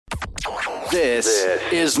This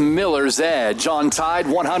is Miller's Edge on Tide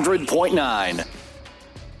 100.9.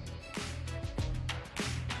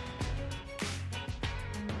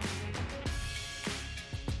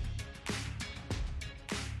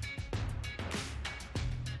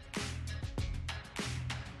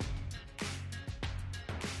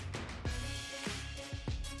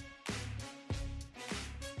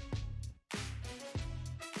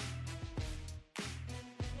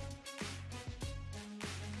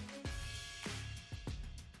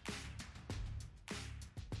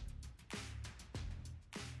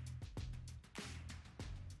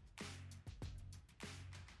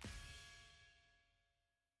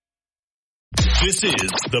 This is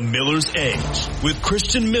the Miller's Edge with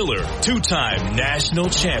Christian Miller, two-time national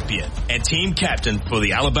champion and team captain for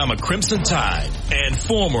the Alabama Crimson Tide, and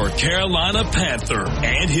former Carolina Panther,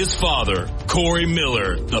 and his father, Corey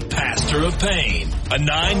Miller, the pastor of pain, a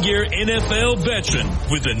 9-year NFL veteran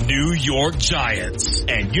with the New York Giants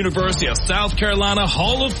and University of South Carolina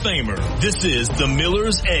Hall of Famer. This is the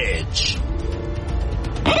Miller's Edge.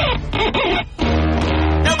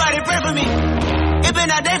 Nobody pray for me. It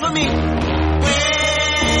been a day for me.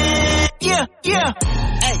 Yeah.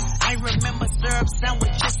 Hey, I remember syrup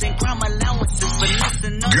sandwiches and crime allowances, but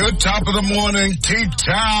listen. Good top of the morning,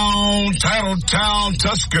 T-Town, Titletown,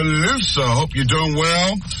 Tuscaloosa. Hope you're doing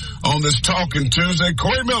well on this Talking Tuesday.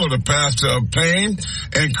 Corey Miller, the pastor of pain,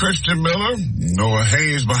 and Christian Miller, Noah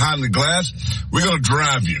Hayes behind the glass. We're going to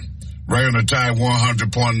drive you right on the Tide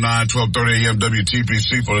 100.9, 12:30 a.m.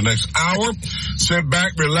 WTPC for the next hour. Sit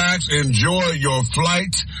back, relax, enjoy your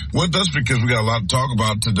flight with us because we got a lot to talk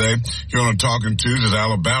about today. Here on Talking Tuesdays,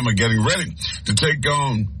 Alabama getting ready to take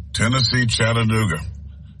on Tennessee Chattanooga.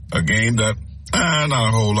 A game that not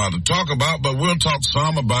a whole lot to talk about, but we'll talk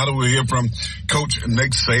some about it. We'll hear from Coach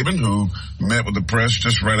Nick Saban, who met with the press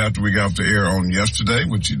just right after we got off the air on yesterday,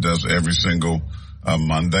 which he does every single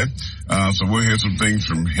Monday. So we'll hear some things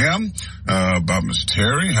from him about Miss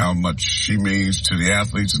Terry, how much she means to the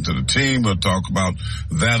athletes and to the team. We'll talk about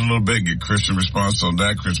that a little bit, get Christian response on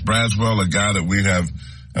that. Chris Braswell, a guy that we have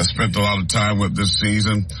spent a lot of time with this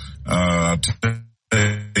season. I'll tell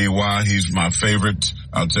you why he's my favorite.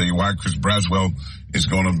 I'll tell you why Chris Braswell is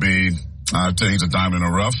going to be, I'll tell you he's a diamond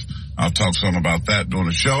in the rough. I'll talk some about that during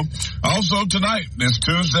the show. Also tonight, it's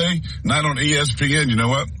Tuesday night on ESPN. You know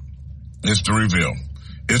what? It's the reveal.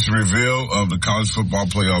 It's the reveal of the college football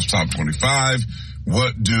playoffs top 25.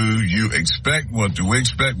 What do you expect? What do we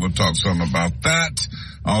expect? We'll talk some about that.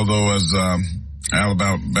 Although as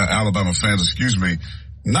Alabama fans,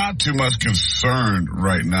 not too much concerned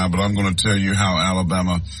right now, but I'm going to tell you how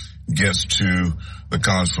Alabama gets to the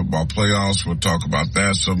college football playoffs. We'll talk about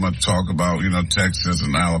that. So much talk about, Texas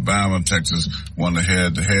and Alabama. Texas won the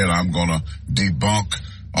head-to-head. I'm going to debunk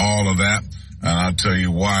all of that. And I'll tell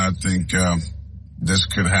you why I think this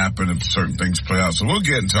could happen if certain things play out. So we'll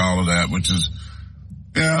get into all of that, which is,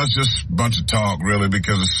 it's just a bunch of talk, really,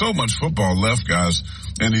 because there's so much football left, guys,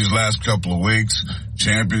 in these last couple of weeks.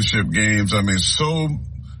 Championship games. I'm just going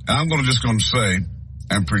to say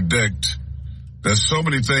and predict that so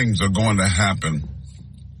many things are going to happen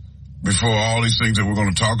before all these things that we're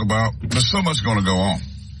going to talk about. There's so much going to go on.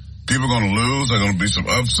 People are going to lose. There are going to be some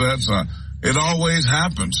upsets. It always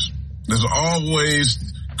happens. There's always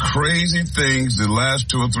crazy things the last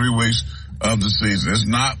 2 or 3 weeks of the season. It's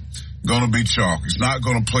not going to be chalk. It's not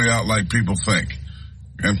going to play out like people think.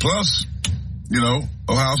 And plus,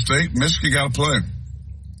 Ohio State, Michigan got to play.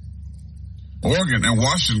 Oregon and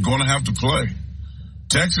Washington going to have to play.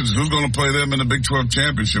 Texas, who's going to play them in the Big 12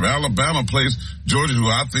 championship? Alabama plays Georgia, who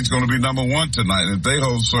I think is going to be number 1 tonight. And if they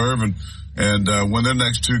hold serve and win their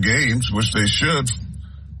next 2 games, which they should,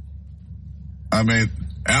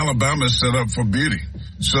 Alabama is set up for beauty.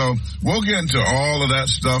 So we'll get into all of that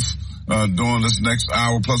stuff during this next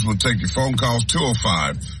hour. Plus, we'll take your phone calls.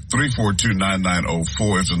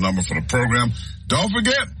 205-342-9904 is the number for the program. Don't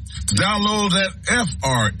forget to download that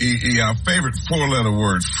FREE, our favorite 4-letter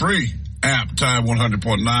word, free app, Tide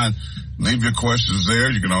 100.9. Leave your questions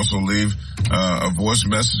there. You can also leave a voice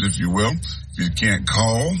message if you will. If you can't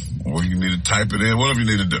call or you need to type it in, whatever you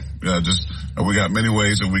need to do. We got many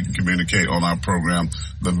ways that we can communicate on our program,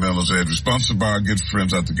 The Miller's Edge, sponsored by our good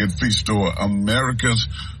friends at the Good Feet Store, America's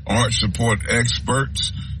Art Support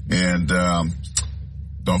Experts. And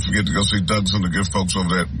don't forget to go see Douglas and the good folks over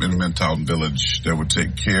there in Mentalton Village that will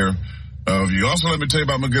take care of you. Also, let me tell you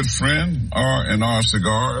about my good friend, R&R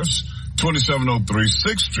Cigars, 2703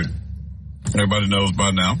 6th Street. Everybody knows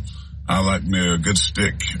by now, I like me a good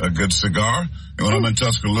stick, a good cigar. And when I'm in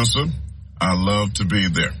Tuscaloosa, I love to be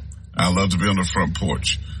there. I love to be on the front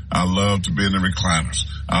porch. I love to be in the recliners.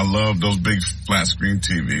 I love those big flat screen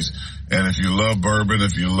TVs. And if you love bourbon,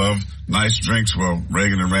 if you love nice drinks, well,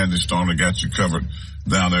 Reagan and Randy Stoner got you covered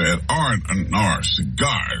down there at R&R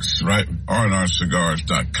Cigars, right?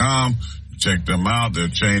 rnrcigars.com. Check them out. They're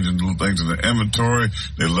changing little things in the inventory.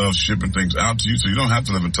 They love shipping things out to you, so you don't have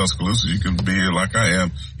to live in Tuscaloosa. You can be here like I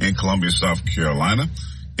am in Columbia, South Carolina,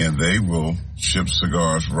 and they will ship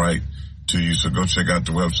cigars right to you. So go check out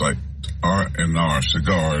the website,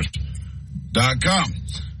 rnrcigars.com.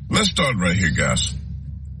 Let's start right here, guys.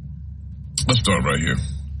 Let's start right here.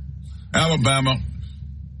 Alabama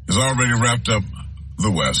has already wrapped up the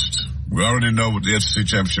West. We already know what the SEC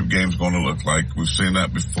championship game is going to look like. We've seen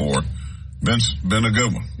that before. Been a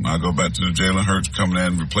good one. I go back to the Jalen Hurts coming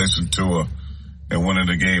in, replacing Tua, and winning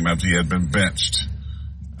the game after he had been benched.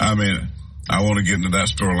 I mean, I want to get into that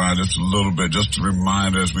storyline just a little bit, just to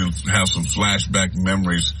remind us we have some flashback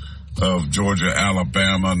memories of Georgia,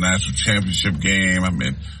 Alabama, national championship game. I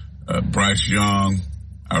mean, Bryce Young,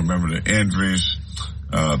 I remember the injuries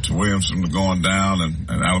to Williamson going down, and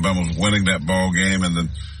Alabama was winning that ball game, and then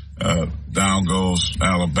down goes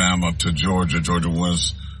Alabama to Georgia. Georgia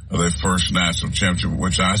wins their first national championship,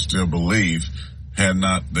 which I still believe, had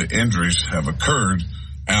not the injuries have occurred,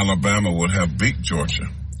 Alabama would have beat Georgia.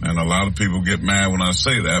 And a lot of people get mad when I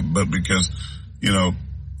say that, but because, you know,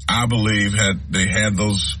 I believe had they had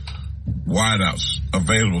those wideouts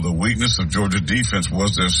available, the weakness of Georgia defense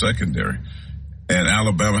was their secondary. And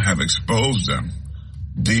Alabama have exposed them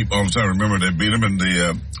deep all the time. Remember, they beat them in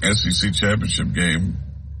the SEC championship game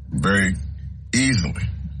very easily,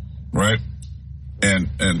 right? And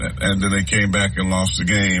then they came back and lost the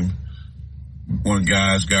game when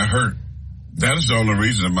guys got hurt. That is the only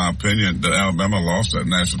reason, in my opinion, that Alabama lost that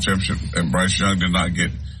national championship, and Bryce Young did not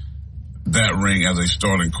get that ring as a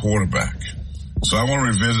starting quarterback. So I want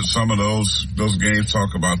to revisit some of those games,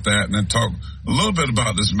 talk about that, and then talk a little bit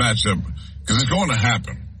about this matchup, because it's going to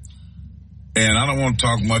happen. And I don't want to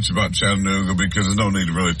talk much about Chattanooga, because there's no need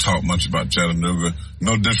to really talk much about Chattanooga.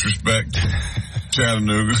 No disrespect,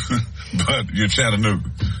 Chattanooga, but you're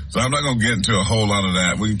Chattanooga. So I'm not going to get into a whole lot of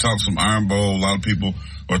that. We can talk some Iron Bowl. A lot of people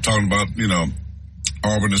are talking about, you know,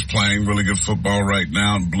 Auburn is playing really good football right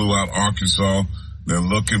now and blew out Arkansas. They're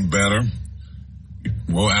looking better.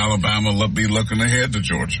 Will Alabama be looking ahead to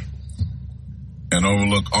Georgia and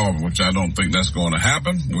overlook Auburn, which I don't think that's going to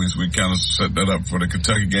happen. We kind of set that up for the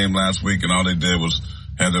Kentucky game last week, and all they did was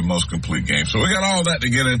have their most complete game. So we got all that to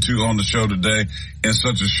get into on the show today in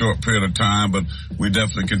such a short period of time, but we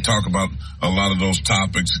definitely can talk about a lot of those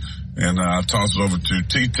topics. And I'll toss it over to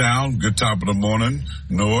T-Town. Good top of the morning.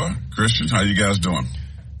 Noah, Christian, how you guys doing?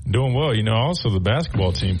 Doing well. You know, also the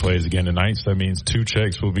basketball team plays again tonight, so that means 2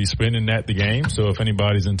 checks will be spinning at the game. So if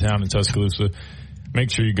anybody's in town in Tuscaloosa, make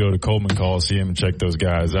sure you go to Coleman Coliseum and check those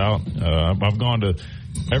guys out. I've gone to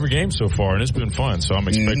every game so far, and it's been fun. So I'm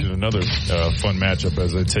expecting another fun matchup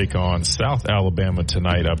as they take on South Alabama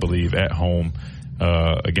tonight, I believe, at home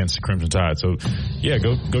against the Crimson Tide. So, yeah,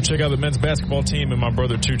 go check out the men's basketball team and my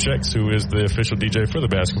brother 2 Checks, who is the official DJ for the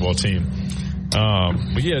basketball team.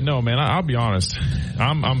 But, yeah, no, man, I'll be honest.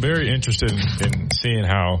 I'm very interested in seeing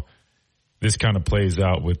how this kind of plays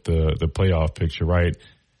out with the playoff picture, right?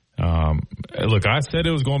 Look, I said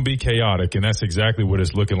it was going to be chaotic, and that's exactly what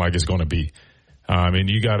it's looking like it's going to be. I mean,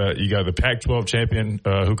 you got the Pac-12 champion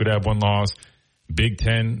who could have 1 loss, Big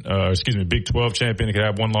 12 champion who could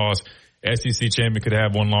have 1 loss, SEC champion could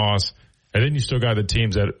have 1 loss, and then you still got the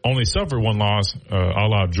teams that only suffered 1 loss, a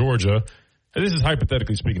la Georgia. And this is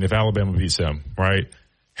hypothetically speaking, if Alabama beats them, right?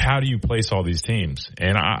 How do you place all these teams?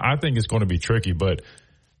 And I think it's going to be tricky, but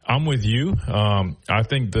I'm with you. I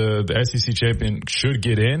think the SEC champion should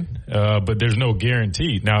get in, but there's no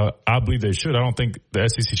guarantee. Now, I believe they should. I don't think the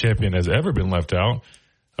SEC champion has ever been left out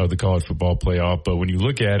of the college football playoff. But when you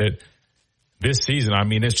look at it this season, I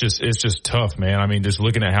mean, it's just tough, man. I mean, just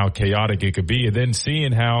looking at how chaotic it could be, and then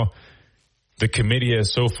seeing how the committee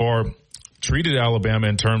has so far treated Alabama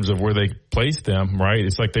in terms of where they placed them, right?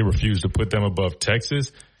 It's like they refuse to put them above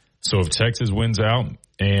Texas. So if Texas wins out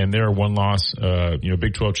and they're a 1 loss,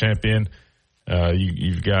 Big 12 champion,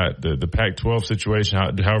 you've got the Pac-12 situation,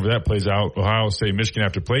 however that plays out. Ohio State, Michigan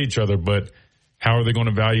have to play each other, but how are they going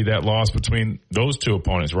to value that loss between those 2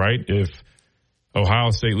 opponents, right? If Ohio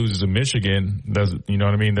State loses to Michigan, you know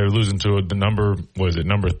what I mean? They're losing to the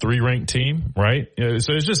number 3 ranked team, right?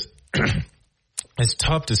 So it's just it's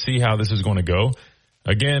tough to see how this is going to go.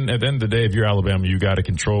 Again, at the end of the day, if you're Alabama, you got to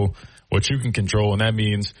control what you can control, and that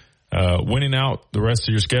means winning out the rest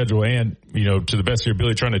of your schedule and, to the best of your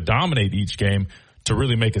ability, trying to dominate each game to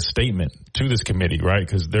really make a statement to this committee, right?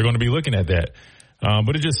 Because they're going to be looking at that.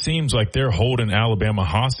 But it just seems like they're holding Alabama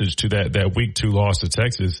hostage to that week 2 loss to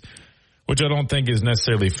Texas, which I don't think is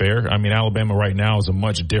necessarily fair. I mean, Alabama right now is a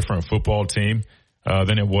much different football team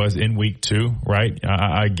than it was in week 2, right?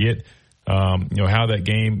 I get, how that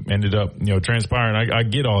game ended up, transpiring. I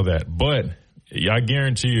get all that. But I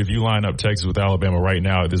guarantee you, if you line up Texas with Alabama right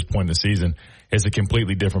now at this point in the season, it's a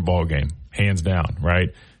completely different ball game, hands down, right?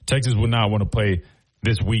 Texas would not want to play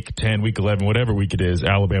this week 10, week 11, whatever week it is,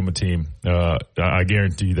 Alabama team. I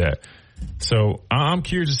guarantee you that. So I'm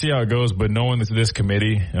curious to see how it goes, but knowing this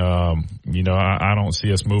committee, I don't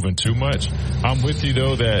see us moving too much. I'm with you,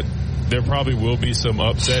 though, that there probably will be some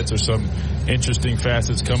upsets or some interesting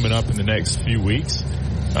facets coming up in the next few weeks.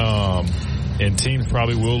 And teams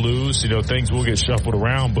probably will lose. Things will get shuffled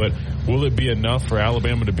around, but will it be enough for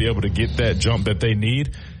Alabama to be able to get that jump that they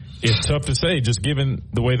need? It's tough to say, just given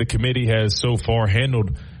the way the committee has so far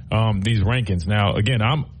handled these rankings. Now, again,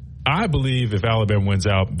 I believe if Alabama wins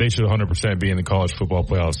out, they should 100% be in the college football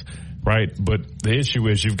playoffs, right? But the issue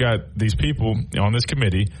is you've got these people on this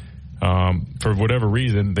committee, for whatever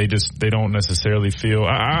reason, they don't necessarily feel,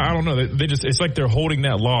 I don't know, it's like they're holding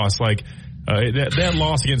that loss, like, that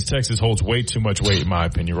loss against Texas holds way too much weight, in my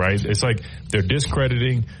opinion, right? It's like they're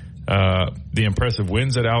discrediting the impressive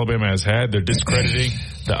wins that Alabama has had. They're discrediting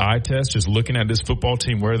the eye test, just looking at this football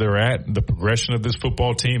team, where they're at, the progression of this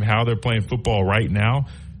football team, how they're playing football right now,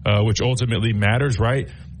 which ultimately matters, right?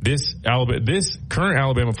 This current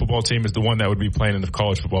Alabama football team is the one that would be playing in the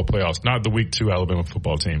college football playoffs, not the week 2 Alabama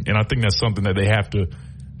football team. And I think that's something that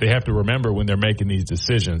they have to remember when they're making these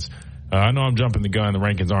decisions. I know I'm jumping the gun. The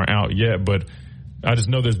rankings aren't out yet, but I just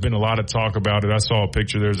know there's been a lot of talk about it. I saw a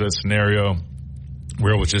picture. There's that scenario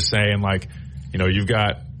where it was just saying, like, you've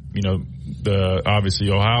got, the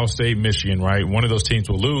obviously Ohio State, Michigan, right? One of those teams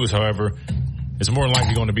will lose. However, it's more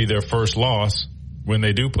likely going to be their first loss when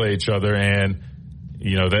they do play each other. And,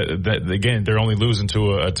 that again, they're only losing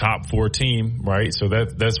to a top 4 team, right? So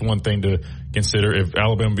that's one thing to consider. If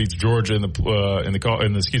Alabama beats Georgia in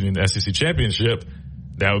the SEC championship,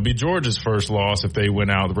 that would be Georgia's first loss if they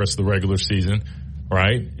win out the rest of the regular season,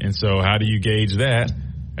 right? And so how do you gauge that?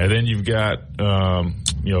 And then you've got,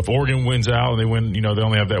 if Oregon wins out and they win, they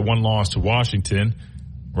only have that one loss to Washington,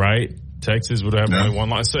 right? Texas would have only one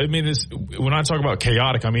loss. So, I mean, when I talk about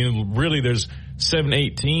chaotic, I mean, really there's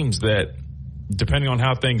 7-8 teams that, depending on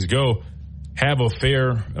how things go, have a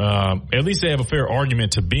fair, at least they have a fair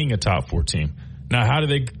argument to being a top 4 team. Now,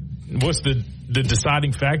 what's the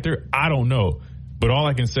deciding factor? I don't know. But all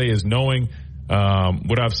I can say is knowing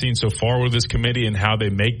what I've seen so far with this committee and how they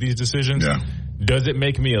make these decisions, does it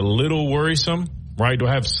make me a little worrisome, right? Do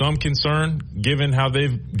I have some concern given how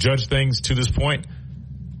they've judged things to this point?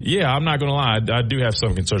 Yeah, I'm not going to lie. I do have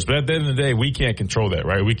some concerns. But at the end of the day, we can't control that,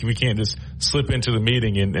 right? We can't just slip into the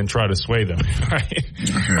meeting and try to sway them, right?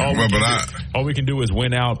 All we can do is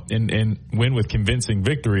win out and win with convincing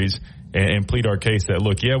victories and plead our case that,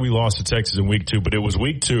 look, we lost to Texas in week 2, but it was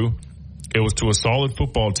week 2. It was to a solid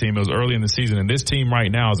football team. It was early in the season. And this team right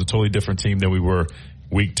now is a totally different team than we were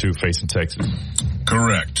week 2 facing Texas.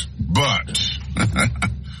 Correct. But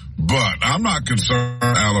I'm not concerned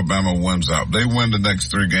Alabama wins out. They win the next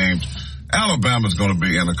 3 games. Alabama's going to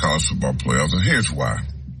be in the college football playoffs. And here's why.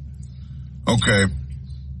 Okay.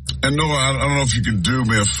 And Noah, I don't know if you can do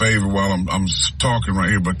me a favor while I'm talking right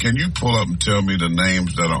here, but can you pull up and tell me the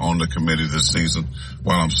names that are on the committee this season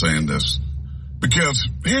while I'm saying this? Because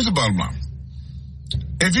here's the bottom line.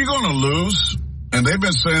 If you're going to lose, and they've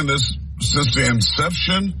been saying this since the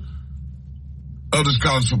inception of this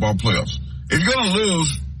college football playoffs, if you're going to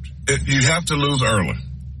lose, you have to lose early.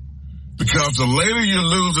 Because the later you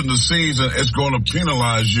lose in the season, it's going to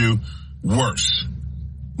penalize you worse.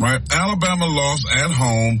 Right? Alabama lost at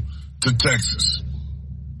home to Texas.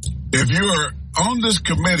 If you're on this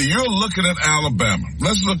committee, you're looking at Alabama.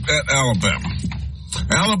 Let's look at Alabama.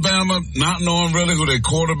 Alabama, not knowing really who their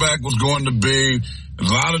quarterback was going to be. There's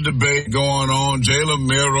a lot of debate going on. Jalen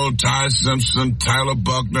Milroe, Ty Simpson, Tyler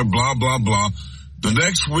Buckner, blah, blah, blah. The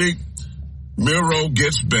next week, Milroe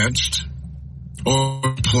gets benched or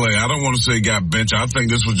play. I don't want to say he got benched. I think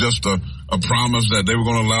this was just a promise that they were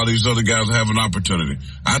going to allow these other guys to have an opportunity.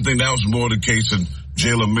 I think that was more the case than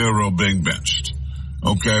Jalen Milroe being benched.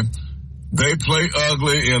 Okay? They play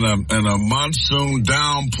ugly in a monsoon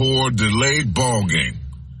downpour delayed ball game,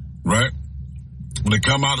 right? When they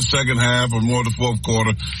come out the second half or more the fourth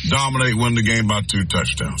quarter, dominate, win the game by 2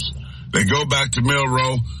 touchdowns. They go back to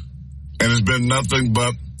Milroe, and it's been nothing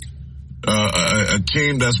but a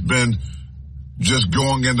team that's been just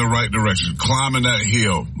going in the right direction, climbing that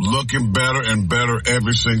hill, looking better and better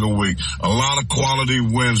every single week. A lot of quality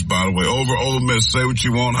wins, by the way. Over Ole Miss, say what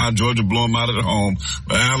you want, how Georgia blew them out at home.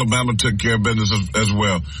 But Alabama took care of business as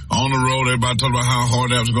well. On the road, everybody talked about how hard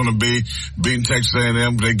that was going to be. Beating Texas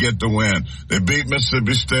A&M, they get the win. They beat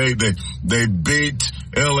Mississippi State. They beat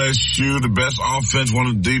LSU, the best offense, one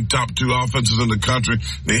of the top 2 offenses in the country.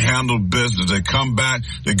 They handled business. They come back.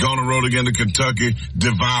 They go on the road again to Kentucky,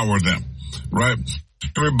 devour them. Right?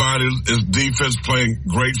 Everybody is defense playing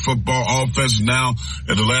great football. Offense now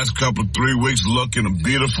in the last couple 3 weeks looking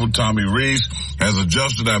beautiful. Tommy Reese has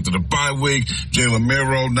adjusted after the bye week. Jalen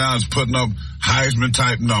Miro now is putting up Heisman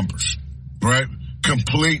type numbers. Right?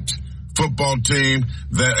 Complete football team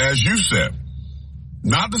that, as you said,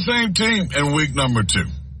 not the same team in week number 2.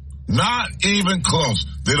 Not even close.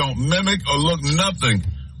 They don't mimic or look nothing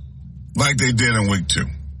like they did in week 2.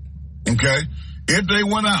 Okay? If they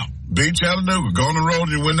went out, beat Chattanooga, go on the road,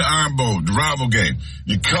 you win the Iron Bowl, the rival game.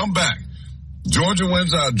 You come back. Georgia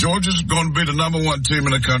wins out. Georgia's going to be the number 1 team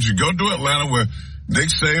in the country. Go to Atlanta where Nick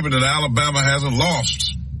Saban and Alabama hasn't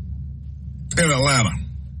lost. In Atlanta,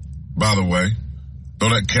 by the way. Throw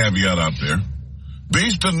that caveat out there.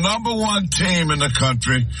 Beats the number 1 team in the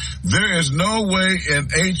country. There is no way in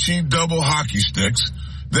HE double hockey sticks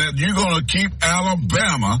that you're going to keep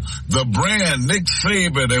Alabama, the brand, Nick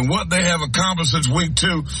Saban, and what they have accomplished since week 2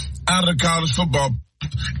 out of the college football.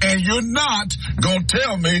 And you're not going to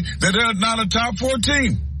tell me that they're not a top 4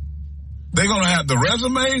 team. They're going to have the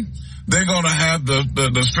resume. They're going to have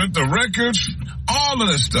the strength of records, all of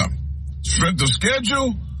this stuff. Strength of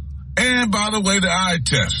schedule, and, by the way, the eye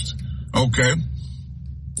test. Okay?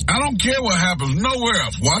 I don't care what happens nowhere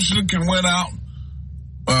else. Washington can win out.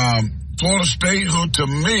 Florida State, who to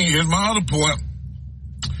me, here's my other point,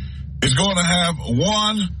 is going to have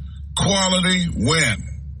 1 quality win.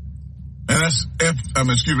 And that's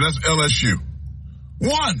LSU.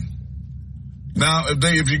 1. Now, if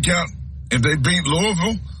they beat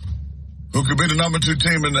Louisville, who could be the number 2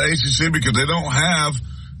 team in the ACC because they don't have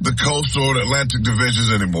the Coastal or the Atlantic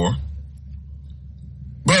divisions anymore.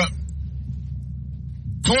 But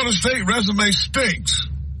Florida State resume stinks.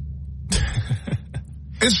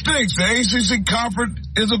 It stinks. The ACC conference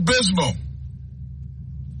is abysmal.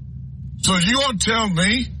 So you want to tell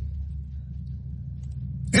me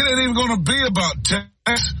it ain't even going to be about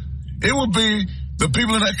Texas? It would be, the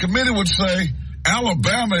people in that committee would say,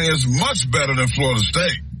 Alabama is much better than Florida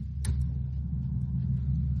State.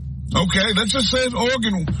 Okay, let's just say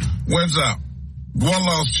Oregon wins out.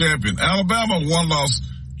 1-loss champion. Alabama, 1-loss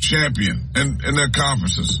champion in their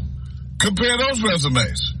conferences. Compare those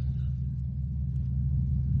resumes.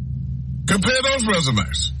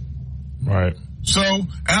 Right. So,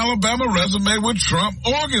 Alabama resume would trump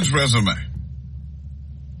Oregon's resume.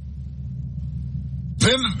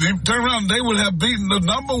 Then you turn around, they would have beaten the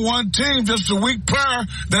number 1 team just a week prior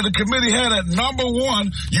that the committee had at number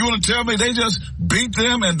 1. You want to tell me they just beat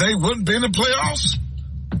them and they wouldn't be in the playoffs?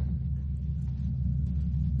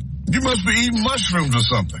 You must be eating mushrooms or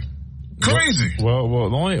something. Crazy. Well,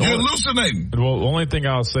 you're hallucinating. Well, the only thing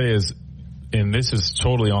I'll say is, and this is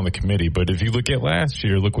totally on the committee, but if you look at last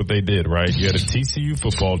year, look what they did, right? You had a TCU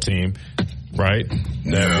football team, right,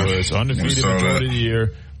 that was undefeated majority of the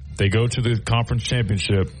year. They go to the conference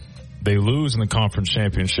championship. They lose in the conference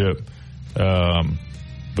championship,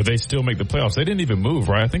 but they still make the playoffs. They didn't even move,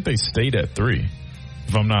 right? I think they stayed at 3,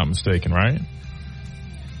 if I'm not mistaken, right?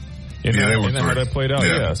 Isn't that how that played out?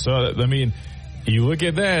 Yeah. So, I mean, you look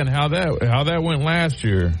at that and how that went last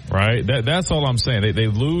year, right? That's all I'm saying. They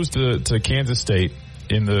lose to Kansas State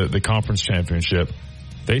in the conference championship.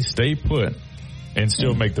 They stay put and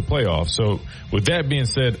still make the playoffs. So with that being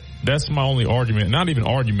said, that's my only argument. Not even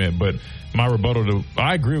argument, but my rebuttal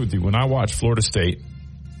I agree with you. When I watch Florida State,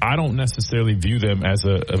 I don't necessarily view them as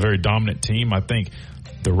a very dominant team. I think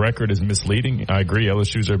the record is misleading. I agree.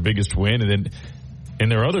 LSU's their biggest win. And then in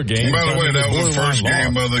their other games, by the way, that was the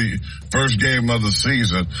first game of the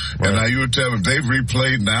season. Right. And now you would tell me if they've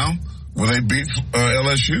replayed now, will they beat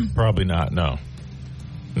LSU? Probably not. No.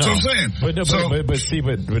 So I'm saying. But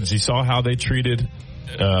you saw how they treated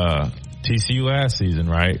TCU last season,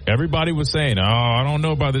 right? Everybody was saying, "Oh, I don't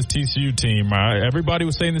know about this TCU team." Right? Everybody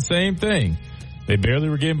was saying the same thing. They barely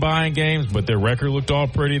were getting by in games, but their record looked all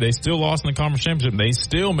pretty. They still lost in the conference championship. They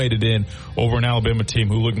still made it in over an Alabama team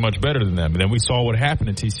who looked much better than them. And then we saw what happened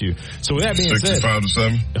in TCU. So with that being said,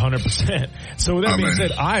 65-7, 100%. So with that being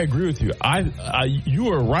said, I agree with you.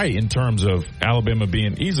 You are right in terms of Alabama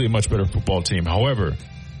being easily a much better football team. However,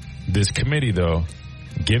 this committee, though,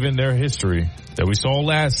 given their history that we saw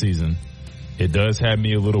last season, it does have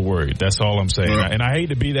me a little worried. That's all I'm saying. Yeah. And I hate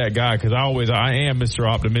to be that guy because I am Mr.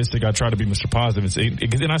 Optimistic. I try to be Mr. Positive.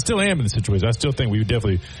 And I still am in the situation. I still think we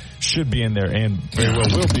definitely should be in there and very well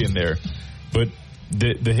will be in there. But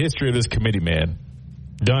the history of this committee, man,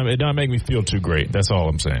 it doesn't make me feel too great. That's all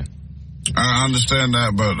I'm saying. I understand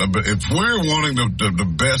that, but if we're wanting the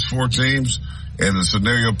best 4 teams and the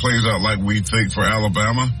scenario plays out like we think for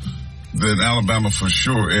Alabama, then Alabama for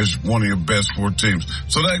sure is one of your best 4 teams.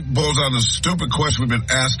 So that boils down to the stupid question we've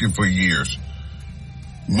been asking for years.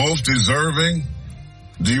 Most deserving?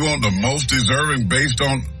 Do you want the most deserving based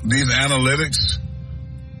on these analytics?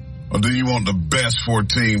 Or do you want the best 4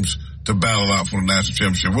 teams to battle out for the national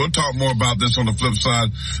championship? We'll talk more about this on the flip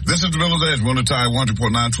side. This is the Miller's Edge. We're on the Tide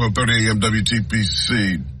 100.9, 1230 AM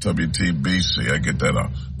WTBC. I get that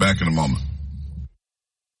out. Back in a moment.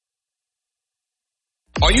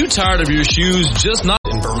 Are you tired of your shoes just not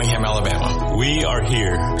in Birmingham, Alabama? We are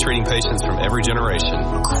here Treating patients from every generation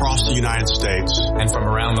across the United States and from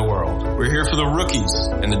around the world. We're here for the rookies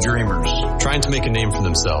And the dreamers trying to make a name for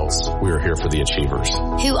themselves. We are here for the achievers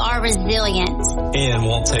who are resilient and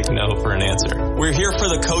won't take no for an answer. We're here for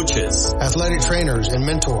the coaches, athletic trainers and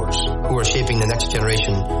mentors who are shaping the next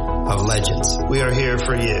generation of legends. We are here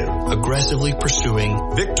for you. Aggressively pursuing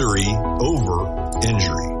victory over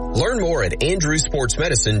injury. Learn more at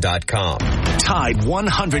andrewsportsmedicine.com. Tide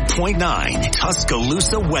 100.9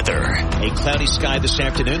 Tuscaloosa weather. A cloudy sky this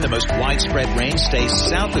afternoon. The most widespread rain stays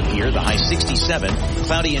south of here, the high 67.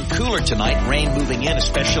 Cloudy and cooler tonight. Rain moving in,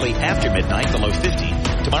 especially after midnight, the low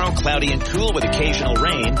 50. Tomorrow, cloudy and cool with occasional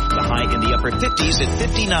rain. The high in the upper 50s at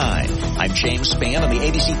 59. I'm James Spann on the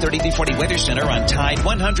ABC 3340 Weather Center on Tide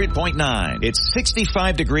 100.9. It's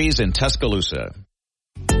 65 degrees in Tuscaloosa.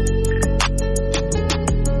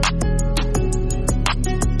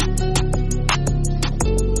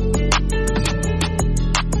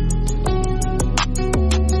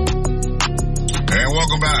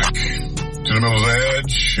 Welcome back to the Miller's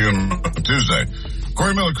Edge here on Tuesday.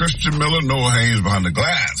 Corey Miller, Christian Miller, Noah Haynes behind the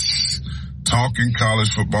glass. Talking college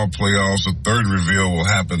football playoffs. The third reveal will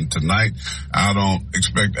happen tonight. I don't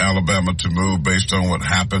expect Alabama to move based on what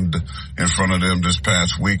happened in front of them this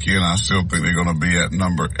past weekend. I still think they're going to be at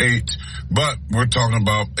number 8. But we're talking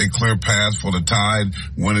about a clear path for the Tide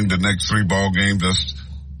winning the next 3 ball games.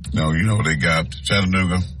 You know they got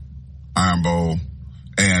Chattanooga, Iron Bowl,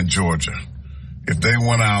 and Georgia. If they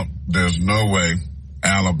went out, there's no way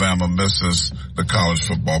Alabama misses the college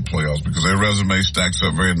football playoffs because their resume stacks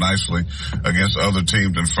up very nicely against other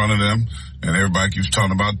teams in front of them. And everybody keeps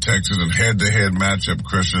talking about Texas and head-to-head matchup,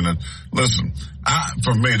 Christian. And listen,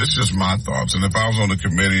 for me, this is just my thoughts. And if I was on the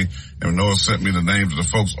committee and Noah sent me the names of the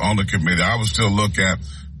folks on the committee, I would still look at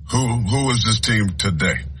who is this team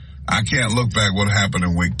today. I can't look back what happened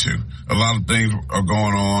in week 2. A lot of things are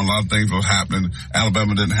going on. A lot of things were happening.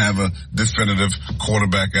 Alabama didn't have a definitive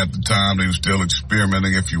quarterback at the time. They were still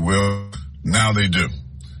experimenting, if you will. Now they do.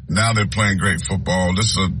 Now they're playing great football.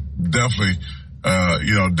 This is definitely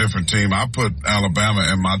different team. I put Alabama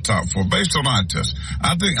in my top 4 based on eye test.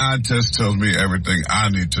 I think eye test tells me everything I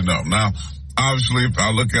need to know. Now, obviously, if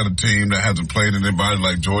I look at a team that hasn't played anybody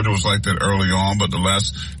like Georgia was like that early on, but the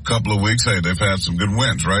last couple of weeks, they've had some good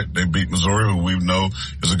wins, right? They beat Missouri, who we know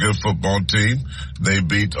is a good football team. They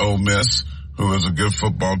beat Ole Miss, who is a good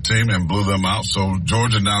football team, and blew them out. So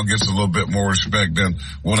Georgia now gets a little bit more respect than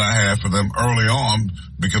what I had for them early on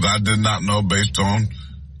because I did not know based on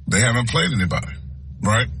they haven't played anybody,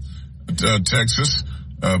 right? Texas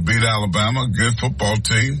beat Alabama, good football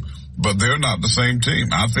team. But they're not the same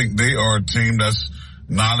team. I think they are a team that's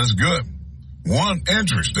not as good. One,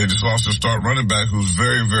 injuries. They just lost their start running back who's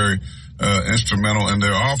very, very instrumental in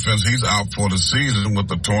their offense. He's out for the season with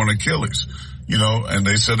the torn Achilles. And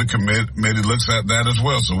they said the committee looks at that as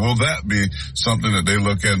well. So will that be something that they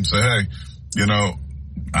look at and say, hey,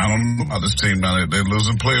 I don't know about this team now. They're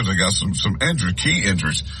losing players. They got some injuries, key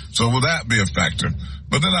injuries. So will that be a factor?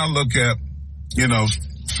 But then I look at,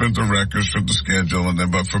 strength of record, strength of schedule,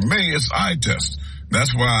 but for me, it's eye test.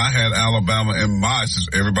 That's why I had Alabama in my, since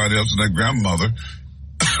everybody else and their grandmother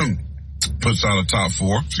puts out a top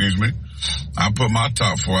 4, I put my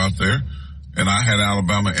top 4 out there, and I had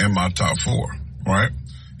Alabama in my top 4, right?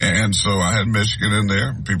 And so I had Michigan in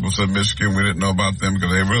there. People said Michigan, we didn't know about them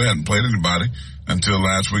because they really hadn't played anybody until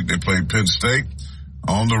last week. They played Penn State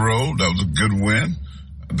on the road. That was a good win.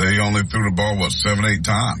 They only threw the ball, 7-8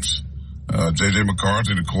 times. J.J.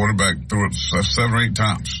 McCarthy, the quarterback, threw it 7 or 8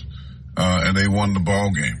 times. And they won the ball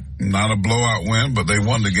game. Not a blowout win, but they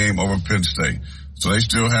won the game over Penn State. So they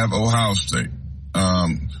still have Ohio State.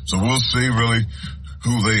 So we'll see really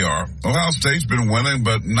who they are. Ohio State's been winning,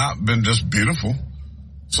 but not been just beautiful.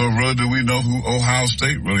 So really, do we know who Ohio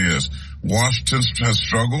State really is? Washington has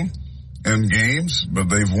struggled in games, but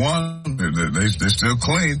they've won. They're still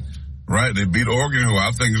clean, right? They beat Oregon, who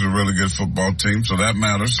I think is a really good football team, so that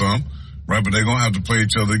matters some, right? But they're going to have to play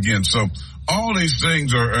each other again. So all these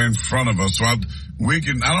things are in front of us. So I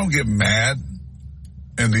don't get mad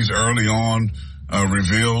in these early on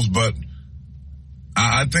reveals, but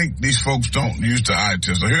I think these folks don't use the eye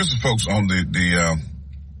test. So here's the folks on the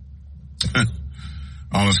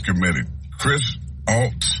on this committee. Chris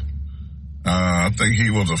Alt, I think he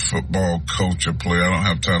was a football coach or player. I don't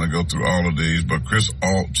have time to go through all of these, but Chris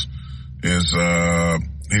Alt is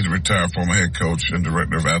he's a retired former head coach and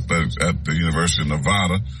director of athletics at the University of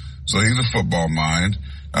Nevada. So he's a football mind.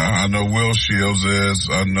 I know Will Shields is.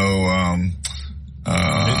 I know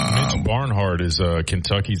Mitch Barnhart is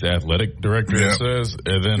Kentucky's athletic director, it says.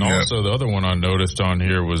 And then also the other one I noticed on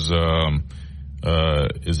here was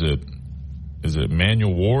is it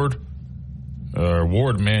Manuel Ward?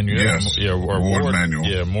 Ward Manuel. Yes. Yeah, or Ward Manuel.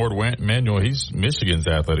 Yeah, Ward Manuel. He's Michigan's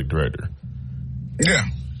athletic director. Yeah.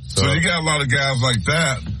 So you got a lot of guys like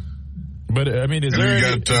that. But, I mean, is there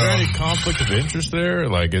any conflict of interest there?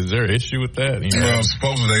 Like, is there an issue with that? You know? Well,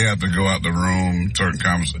 supposedly they have to go out the room, certain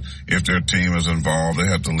times, if their team is involved, they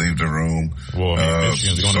have to leave the room. Well, I mean,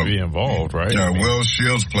 Michigan's going to be involved, right? Yeah, I mean, Will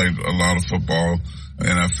Shields played a lot of football,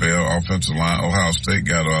 NFL, offensive line. Ohio State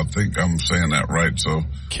got I think I'm saying that right. So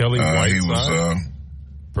Kelly Whiteside, he was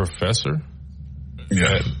professor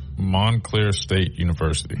at Montclair State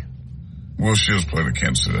University. Will Shields played at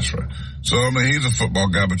Kansas City, that's right. So, I mean, he's a football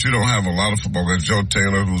guy, but you don't have a lot of football guys. Joe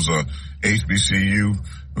Taylor, who's a HBCU,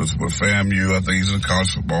 was with FAMU. I think he's in the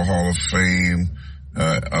College Football Hall of Fame,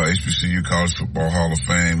 HBCU College Football Hall of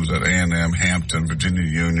Fame. He was at A&M, Hampton, Virginia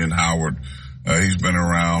Union, Howard. He's been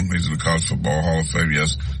around. He's in the College Football Hall of Fame.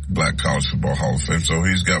 Yes, Black College Football Hall of Fame. So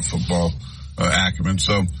he's got football acumen.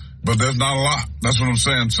 So, but there's not a lot. That's what I'm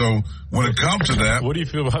saying. So when it comes to that. What do you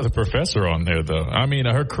feel about the professor on there, though? I mean,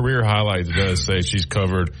 her career highlights does say she's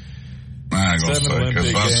covered. I ain't gonna say, because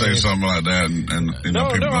if I say something like that and you know,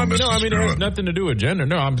 people don't I mean, it has nothing to do with gender.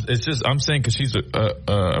 No, I'm saying because she's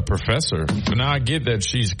a professor. But now I get that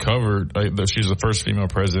she's covered, that she's the first female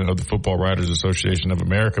president of the Football Writers Association of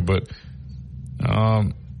America, but I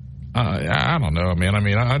don't know, man.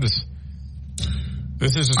 I just.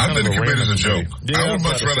 This is just I think the committee is a joke. Yeah, I would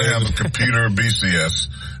much rather have a computer BCS.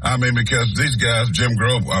 I mean, because these guys, Jim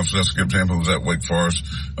Grove, obviously skipped him, who was at Wake Forest,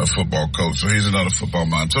 a football coach, so he's another football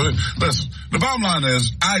mind. So listen, the bottom line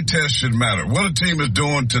is eye test should matter. What a team is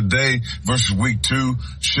doing today versus week 2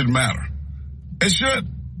 should matter. It should.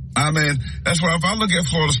 I mean, that's why if I look at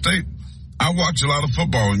Florida State, I watch a lot of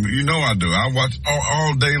football, and you know I do. I watch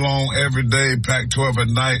all day long, every day, Pac-12 at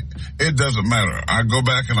night. It doesn't matter. I go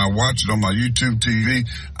back and I watch it on my YouTube TV.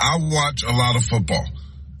 I watch a lot of football.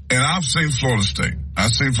 And I've seen Florida State. I've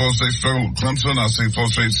seen Florida State struggle with Clemson. I've seen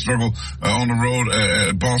Florida State struggle on the road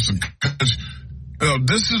at Boston College. You know,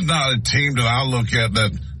 this is not a team that I look at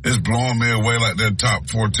that is blowing me away like they're top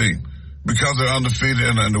 14. Because they're undefeated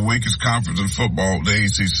in the weakest conference in football, the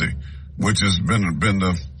ACC, which has been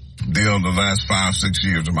the deal in the last 5-6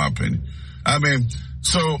 years, in my opinion. I mean,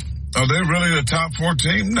 so are they really the top 4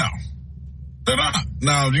 team? No, they're not.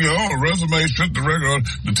 Now, resume, strength of record,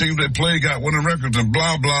 the team they play got winning records and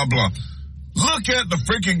blah, blah, blah. Look at the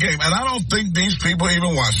freaking game. And I don't think these people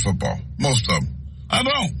even watch football. Most of them. I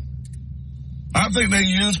don't. I think they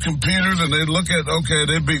use computers and they look at,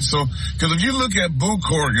 they beat because if you look at Boo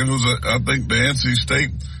Corrigan, who's I think the NC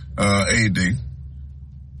State AD,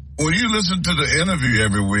 when you listen to the interview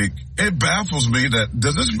every week, it baffles me that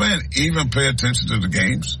does this man even pay attention to the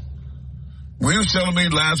games? He was telling me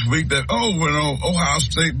last week that, Ohio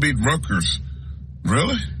State beat Rutgers.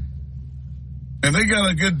 Really? And they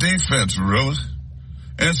got a good defense, really?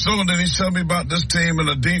 And so then he's telling me about this team and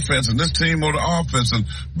the defense and this team on the offense and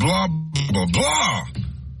blah, blah, blah.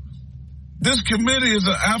 This committee is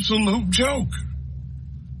an absolute joke.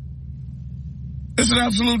 It's an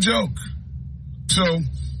absolute joke. So,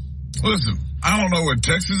 listen, I don't know where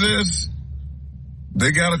Texas is.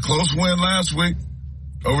 They got a close win last week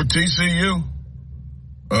over TCU.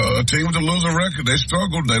 A team with a losing record. They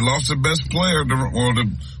struggled. They lost their best player, one of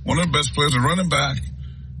their best players, a running back.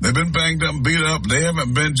 They've been banged up and beat up. They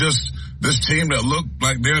haven't been just this team that looked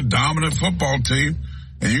like they're a dominant football team.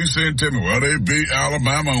 And you say and tell me, well, they beat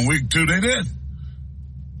Alabama in week 2. They did.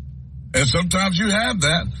 And sometimes you have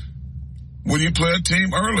that when you play a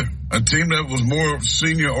team early. A team that was more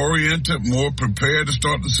senior-oriented, more prepared to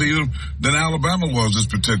start the season than Alabama was this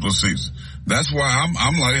particular season. That's why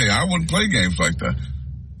I'm like, hey, I wouldn't play games like that.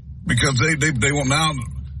 Because they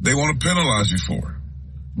want to penalize you for it.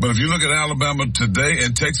 But if you look at Alabama today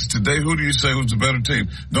and Texas today, who do you say was the better team?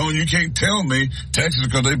 No, you can't tell me Texas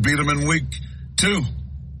because they beat them in week 2.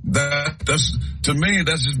 That's to me,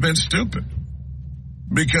 that's just been stupid.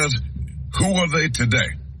 Because who are they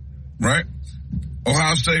today, right?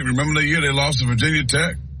 Ohio State, remember the year they lost to Virginia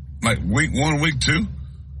Tech? Like week 1, week 2?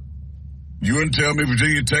 You wouldn't tell me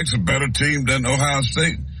Virginia Tech's a better team than Ohio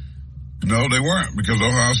State? No, they weren't, because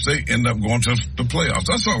Ohio State ended up going to the playoffs.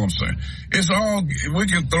 That's all I'm saying. We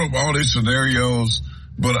can throw up all these scenarios,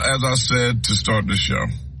 but as I said to start the show,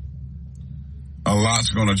 a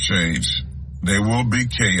lot's going to change. There will be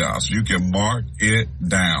chaos. You can mark it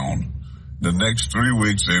down. The next 3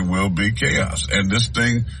 weeks, there will be chaos. And this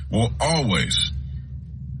thing will always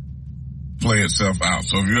play itself out.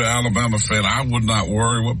 So if you're an Alabama fan, I would not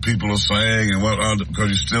worry what people are saying and because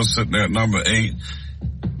you're still sitting there at number 8.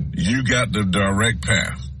 You got the direct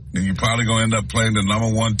path. And you're probably going to end up playing the number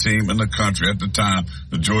 1 team in the country at the time,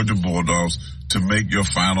 the Georgia Bulldogs, to make your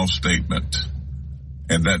final statement.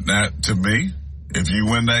 And that to me, if you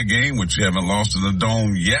win that game, which you haven't lost in the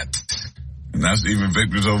Dome yet, and that's even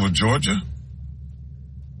victories over Georgia,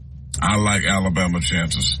 I like Alabama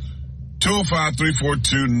chances.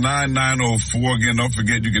 205-342-9904. Again, don't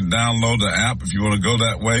forget you can download the app if you want to go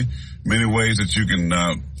that way. Many ways that you can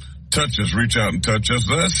touch us, reach out and touch us.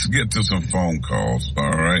 Let's get to some phone calls.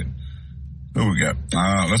 All right. Who we got?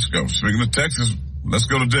 Let's go. Speaking of Texas, let's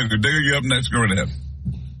go to Digger. Digger, you up next. Go right ahead.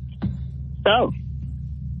 So,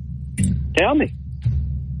 tell me,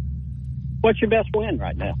 what's your best win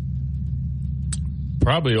right now?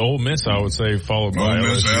 Probably Ole Miss, I would say, followed by Ole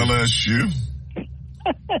Miss, LSU.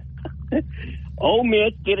 Ole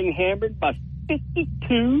Miss getting hammered by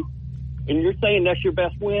 52, and you're saying that's your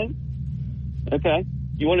best win? Okay.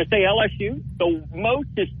 You want to say LSU? The most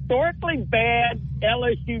historically bad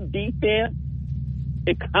LSU defense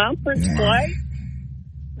in conference play?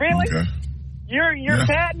 Really? Okay. You're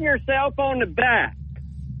patting yourself on the back.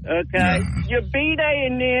 Okay? Yeah. You beat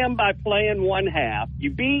A&M by playing one half. You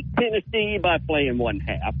beat Tennessee by playing one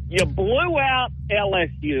half. You blew out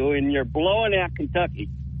LSU, and you're blowing out Kentucky.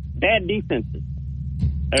 Bad defenses.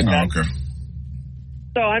 Okay? Oh, okay.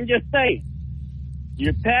 So I'm just saying.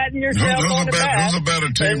 You're patting yourself on the back. Who's a better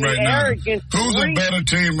team right now? Who's a better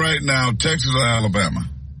team right now, Texas or Alabama?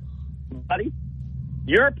 Buddy,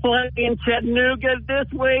 you're playing Chattanooga this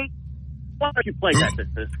week. Why don't you play Texas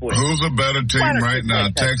this week? Who's a better team right now,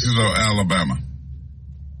 Texas or Alabama?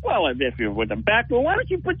 Well, if you're with a back, why don't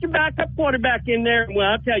you put your backup quarterback in there? Well,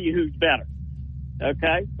 I'll tell you who's better.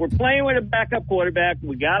 Okay? We're playing with a backup quarterback.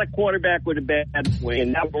 We got a quarterback with a bad swing,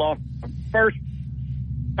 and now we lost our first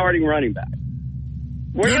starting running back.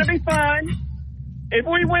 We're going to be fine. If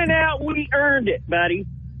we went out, we earned it, buddy.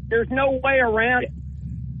 There's no way around it.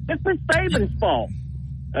 This is Saban's fault,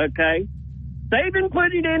 okay? Saban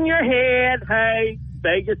put it in your head, hey,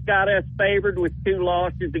 Vegas got us favored with 2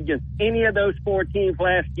 losses against any of those 4 teams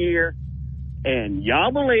last year, and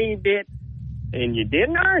y'all believed it, and you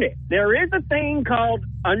didn't earn it. There is a thing called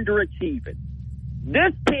underachieving.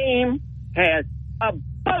 This team has a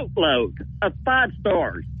boatload of 5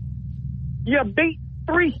 stars. You beat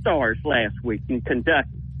 3 stars last week in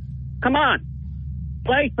Kentucky. Come on.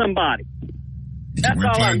 Play somebody. That's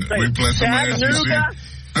all I'm saying. We play somebody Chattanooga.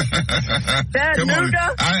 Come on.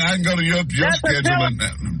 I can go to your schedule.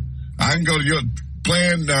 I can go to your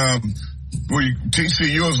playing.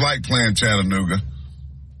 TCU is like playing Chattanooga.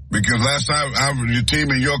 Because last time your team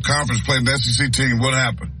in your conference played the SEC team, what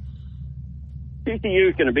happened? TCU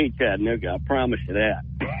is going to beat Chattanooga. I promise you that.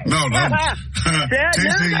 No.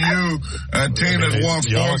 TCU, a team that won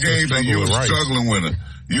 4 games and you were struggling with it.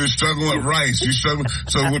 You were struggling with Rice. You struggling.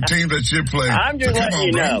 So with teams that you play. I'm just letting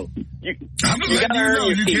you know. I'm just letting you know.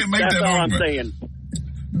 You can't make that argument. I'm saying.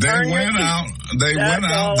 They went out. They went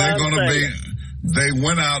out. They're going to be. They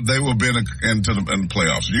went out. They will be into the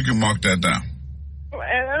playoffs. You can mark that down.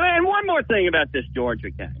 And one more thing about this Georgia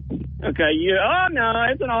game. Okay,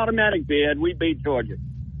 it's an automatic bid. We beat Georgia.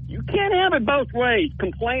 You can't have it both ways.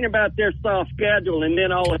 Complain about their soft schedule, and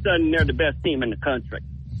then all of a sudden they're the best team in the country.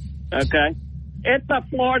 Okay? It's a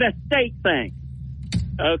Florida State thing.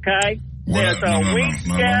 Okay? There's a weak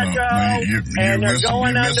schedule, and they're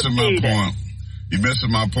going undefeated. You're missing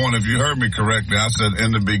my point. If you heard me correctly, I said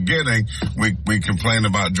in the beginning we complained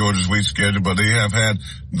about Georgia's weak schedule, but they have had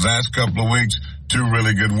last couple of weeks 2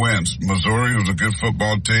 really good wins. Missouri was a good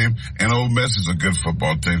football team, and Ole Miss is a good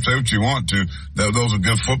football team. Say what you want to, those are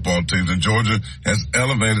good football teams. And Georgia has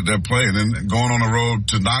elevated their play. And then going on the road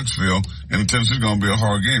to Knoxville, and Tennessee is going to be a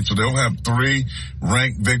hard game. So they'll have 3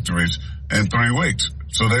 ranked victories in 3 weeks.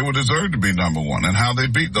 So they would deserve to be number one, and how they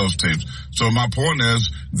beat those teams. So my point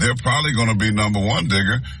is, they're probably going to be number one,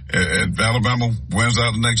 Digger. If Alabama wins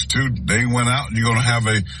out the next two, they win out. You're going to have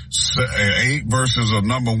a 8 versus a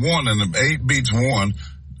number one, and if 8 beats 1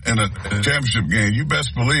 in a championship game, you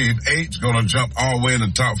best believe 8's going to jump all the way in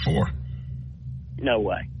the top 4. No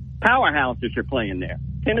way. Powerhouses are playing there.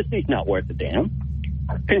 Tennessee's not worth a damn.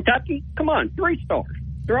 Kentucky, come on, 3 stars.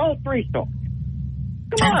 They're all 3 stars.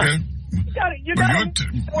 Come on. You got it.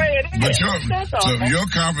 The way it is. So your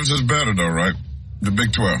conference is better, though, right? The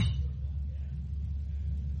Big 12.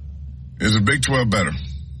 Is the Big 12 better?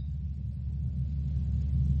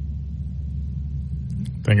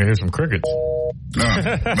 I think I hear some crickets.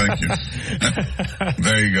 Thank you.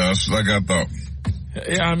 There you go. That's like I thought.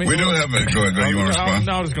 Yeah, I mean, we do have it. Go ahead. You want to respond?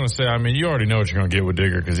 I was going to say, I mean, you already know what you're going to get with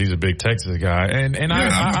Digger because he's a big Texas guy, and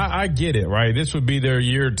I get it, right? This would be their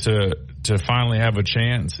year to finally have a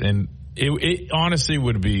chance, and it honestly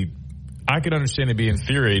would be. I could understand it being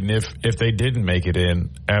infuriating if they didn't make it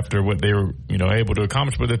in after what they were, able to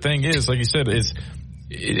accomplish. But the thing is, like you said, there's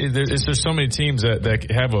so many teams that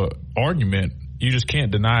have a argument. You just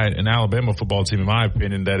can't deny an Alabama football team, in my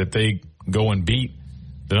opinion, that if they go and beat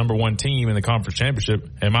the number one team in the conference championship,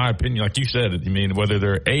 in my opinion, like you said, I mean, whether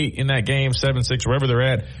they're 8 in that game, 7-6, wherever they're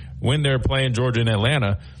at, when they're playing Georgia and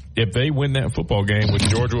Atlanta, if they win that football game, which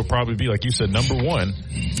Georgia will probably be, like you said, number 1,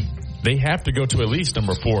 they have to go to at least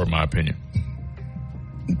number 4, in my opinion.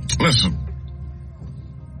 Listen,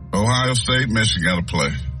 Ohio State, Michigan got to play.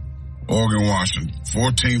 Oregon, Washington,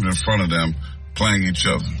 4 teams in front of them playing each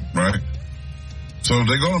other, right? So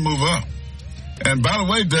they're going to move up. And by the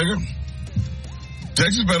way, Digger,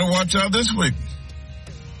 Texas better watch out this week.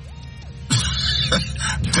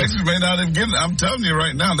 Texas may not even get it. I'm telling you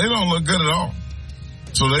right now, they don't look good at all.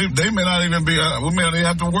 So they may not even be, we may not even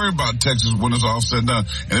have to worry about Texas when it's all said and done.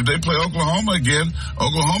 And if they play Oklahoma again,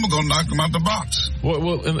 Oklahoma going to knock them out the box.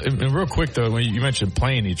 Well, and real quick, though, when you mentioned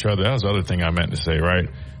playing each other, that was the other thing I meant to say, right?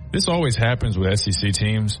 This always happens with SEC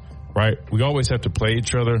teams, right? We always have to play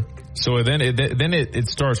each other. So then it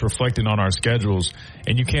starts reflecting on our schedules,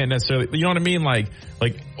 and you can't necessarily, you know what I mean? Like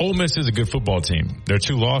Ole Miss is a good football team. Their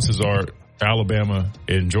 2 losses are Alabama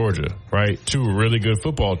and Georgia, right? 2 really good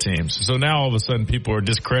football teams. So now all of a sudden people are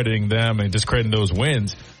discrediting them and discrediting those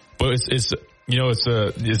wins. But it's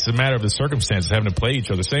a matter of the circumstances, having to play each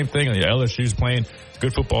other. Same thing. Like LSU's playing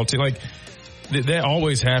good football team. Like that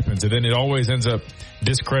always happens, and then it always ends up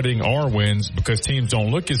discrediting our wins because teams don't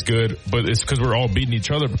look as good, but it's because we're all beating each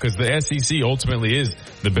other because the SEC ultimately is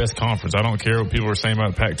the best conference. I don't care what people are saying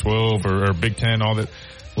about Pac-12 or Big Ten, all that.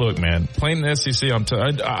 Look, man, playing in the SEC,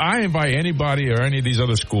 I invite anybody or any of these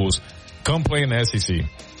other schools, come play in the SEC.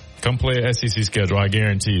 Come play an SEC schedule. I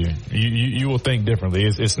guarantee you will think differently.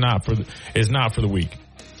 It's not for the weak.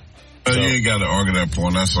 You ain't got to argue that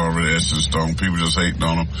point. That's already etched in stone. People just hating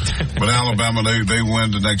on them. But Alabama, they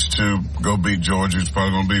win the next 2. Go beat Georgia. It's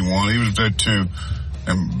probably going to be 1, even if they're 2.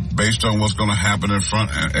 And based on what's going to happen in front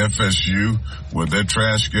of FSU with their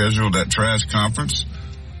trash schedule, that trash conference,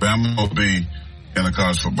 Bama will be in the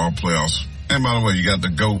college football playoffs. And by the way, you got the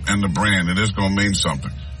GOAT and the brand. It is going to mean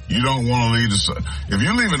something. You don't want to leave if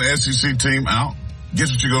you leave an SEC team out,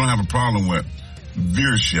 guess what you're going to have a problem with?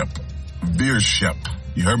 Viewership.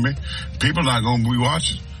 You heard me? People not going to be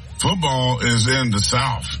watching. Football is in the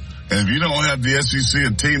South. And if you don't have the SEC,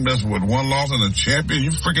 a team that's with 1 loss and a champion,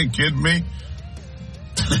 you freaking kidding me?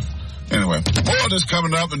 Anyway, more of this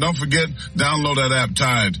coming up. And don't forget, download that app,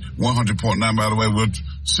 Tide 100.9. By the way, we'll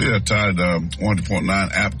see a Tide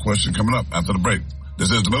 100.9 app question coming up after the break.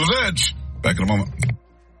 This is the Miller's Edge. Back in a moment.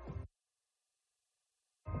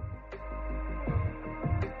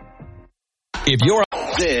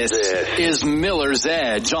 This is Miller's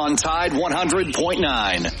Edge on Tide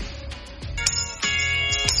 100.9.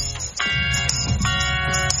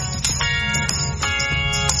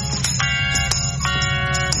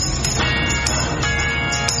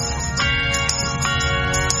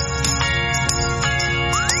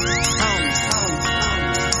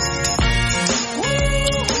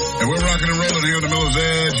 And we're rocking and rolling here on the Miller's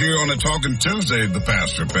Edge here on a Talking Tuesday, the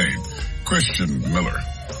Pastor Payne, Christian Miller,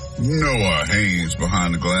 Noah Haynes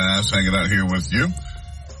behind the glass, hanging out here with you.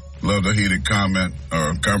 Love the heated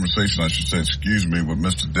conversation, I should say, with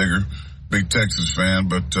Mr. Digger, big Texas fan.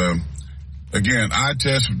 But, again, eye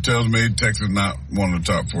test tells me Texas is not one of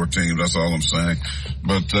the top 4 teams. That's all I'm saying.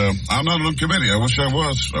 But, I'm not on the committee. I wish I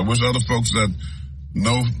was. I wish other folks that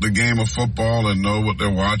know the game of football and know what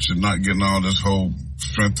they're watching, not getting all this whole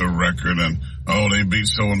strength of record and, they beat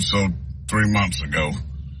so-and-so 3 months ago.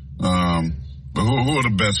 But who are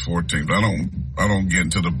the best 4 teams? I don't get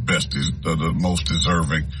into the best, the most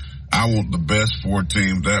deserving. I want the best 4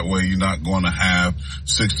 teams. That way you're not going to have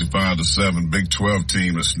 65-7 Big 12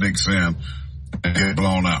 team that sneaks in and get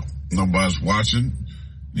blown out. Nobody's watching.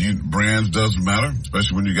 Brands doesn't matter,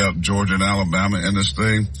 especially when you got Georgia and Alabama in this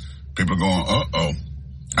thing. People are going, uh-oh.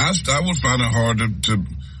 I would find it hard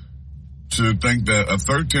to think that a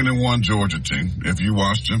 13-1 Georgia team, if you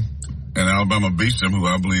watched them, and Alabama beats them, who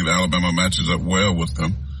I believe Alabama matches up well with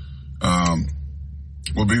them,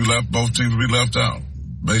 will be left. Both teams will be left out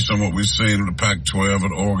based on what we've seen in the Pac-12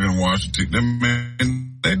 and Oregon and Washington.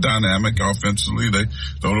 They're dynamic offensively. They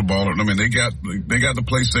throw the ball. I mean, they got the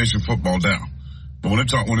PlayStation football down. But when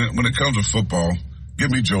it comes to football,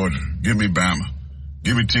 give me Georgia, give me Bama,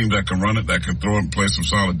 give me teams that can run it, that can throw it and play some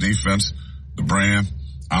solid defense. The brand,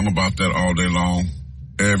 I'm about that all day long,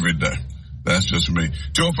 every day. That's just me.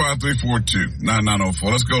 205-342-9904.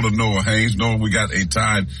 Let's go to Noah Haynes. Noah, we got a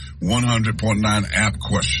tied 100.9 app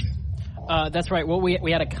question. That's right. Well,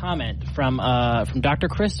 we had a comment from Dr.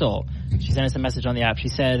 Crystal. She sent us a message on the app. She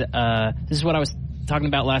said, this is what I was talking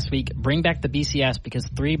about last week. Bring back the BCS because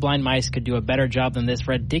 3 blind mice could do a better job than this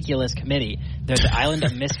ridiculous committee. They're the island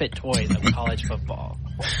of misfit toys of college football.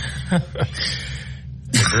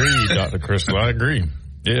 Agreed, Dr. Crystal. I agree.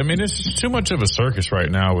 Yeah, I mean, it's too much of a circus right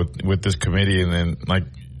now with this committee. And then,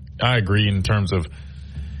 I agree in terms of,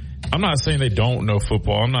 I'm not saying they don't know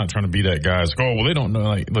football. I'm not trying to be that guy. It's like, oh, well, they don't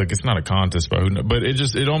know. Look, it's not a contest, but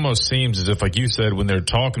it almost seems as if, like you said, when they're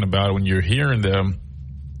talking about it, when you're hearing them,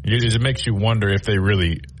 it makes you wonder if they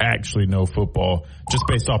really actually know football just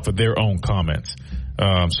based off of their own comments.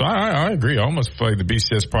 So I agree. I almost feel like the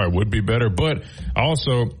BCS probably would be better, but I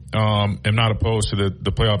also am not opposed to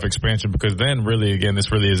the playoff expansion because then really, again,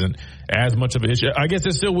 this really isn't as much of an issue. I guess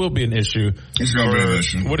it still will be an issue. It's going to be an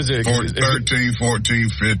issue. What is it? 13, 14,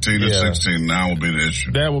 15, and 16 now will be the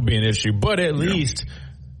issue. That will be an issue, but at least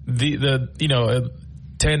the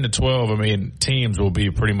 10 to 12, I mean, teams will be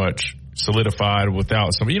pretty much solidified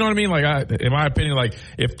without some, you know what I mean? In my opinion,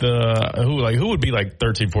 if who would be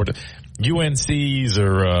 13, 14, UNC's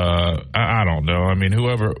or, I don't know. I mean,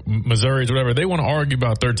 whoever, Missouri's, whatever, they want to argue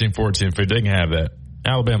about 13, 14, 15, they can have that.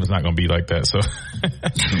 Alabama's not going to be like that. So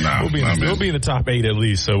we'll be in the top 8 at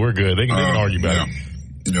least. So we're good. They can argue about it.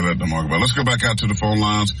 Yeah, let them argue about it. Let's go back out to the phone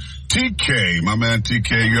lines. TK, my man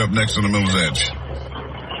TK, you're up next on the Miller's Edge.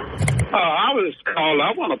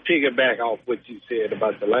 I want to piggyback off what you said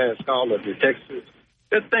about the last call of the Texas.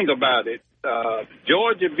 Just think about it.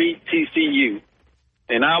 Georgia beat TCU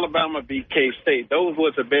and Alabama beat K-State. Those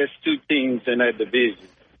were the best 2 teams in that division.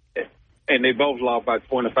 And they both lost by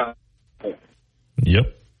 25 points.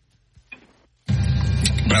 Yep.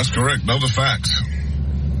 That's correct. Those are facts.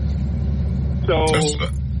 So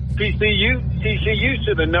TCU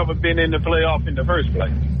should have never been in the playoff in the first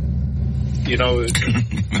place. You know, it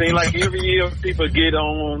seems like every year people get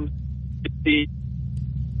on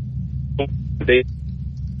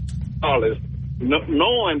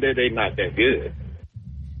knowing that they're not that good.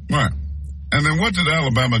 Right. And then what did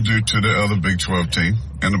Alabama do to the other Big 12 team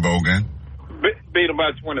in the bowl game? Beat them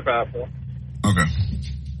by 25 points. Okay.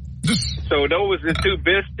 So those were the 2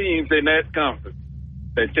 best teams in that conference,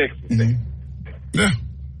 that Texas team. Yeah.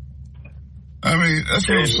 I mean, that's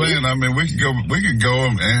what I'm saying. I mean, we could go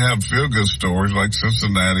and have feel-good stories like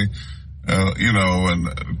Cincinnati, and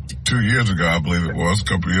 2 years ago, I believe it was, a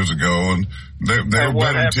couple of years ago, and they were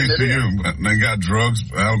better than TCU. And they got drugs.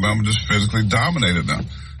 Alabama just physically dominated them.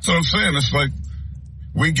 So I'm saying, it's like,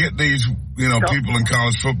 we get these, people in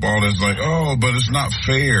college football that's like, oh, but it's not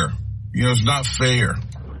fair. It's not fair.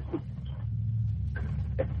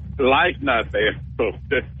 Life not fair.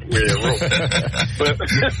 That's where it wrote.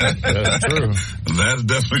 That's true. That's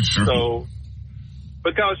definitely true. So,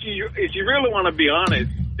 because if you really want to be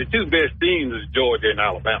honest, the 2 best teams is Georgia and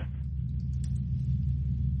Alabama.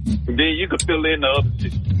 And then you could fill in the other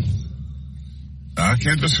 2. I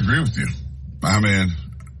can't disagree with you. I mean,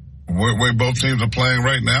 where both teams are playing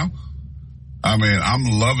right now, I mean, I'm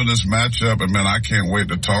loving this matchup, and man, I can't wait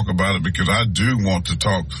to talk about it because I do want to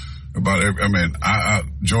talk about it. I mean,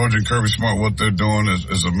 Georgia and Kirby Smart, what they're doing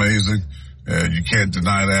is amazing. You can't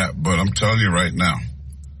deny that, but I'm telling you right now,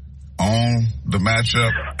 on the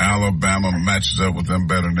matchup, Alabama matches up with them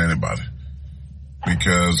better than anybody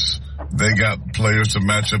because they got players to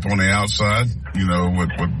match up on the outside,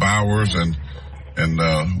 with Bowers and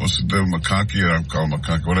what's the deal, McConkey? I'm calling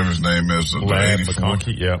McConkey, whatever his name is.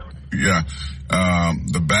 McConkey, yeah. Yeah.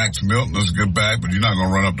 The backs, Milton is a good back, but you're not going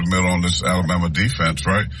to run up the middle on this Alabama defense,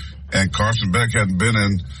 right? And Carson Beck hadn't been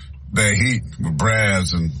in their heat with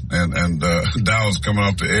Braz and Dallas coming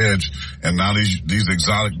off the edge, and now these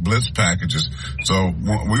exotic blitz packages. So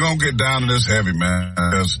we're going to get down to this heavy, man,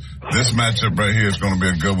 because this matchup right here is going to be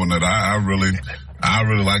a good one that I really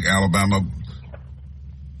like Alabama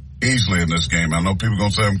easily in this game. I know people are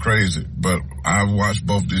going to say I'm crazy, but I've watched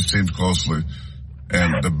both these teams closely,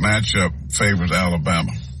 and the matchup favors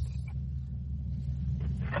Alabama.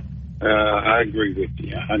 I agree with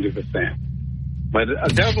you 100%. But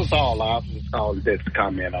that was all. I was just calling just to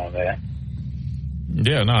comment on that.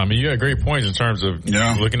 Yeah, no, I mean, you had great points in terms of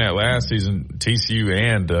looking at last season, TCU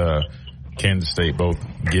and Kansas State both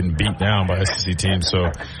getting beat down by SEC teams. So,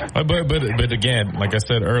 but again, like I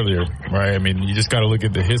said earlier, right? I mean, you just got to look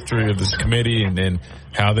at the history of this committee and then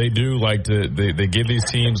how they do like they give these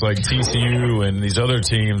teams like TCU and these other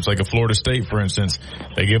teams like a Florida State, for instance,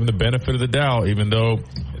 they give them the benefit of the doubt, even though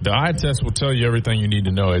the eye test will tell you everything you need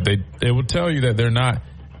to know. They will tell you that they're not.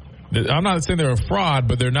 I'm not saying they're a fraud,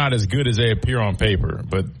 but they're not as good as they appear on paper.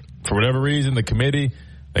 But for whatever reason, the committee,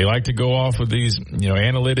 they like to go off of these,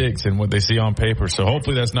 analytics and what they see on paper. So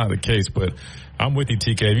hopefully that's not the case. But I'm with you,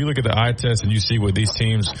 TK. If you look at the eye test and you see what these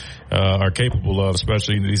teams are capable of,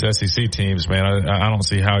 especially these SEC teams, man, I don't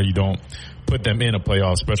see how you don't put them in a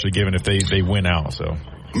playoff, especially given if they win out. So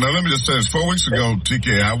now let me just say this: 4 weeks ago,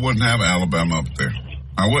 TK, I wouldn't have Alabama up there.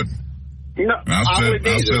 I wouldn't. No,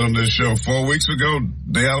 I said on this show 4 weeks ago,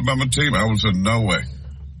 the Alabama team, I would say no way.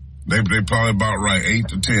 They probably about right, 8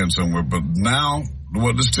 to 10 somewhere. But now,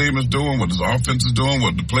 what this team is doing, what this offense is doing,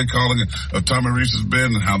 what the play calling of Tommy Rees has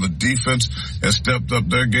been, and how the defense has stepped up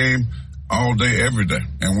their game all day, every day.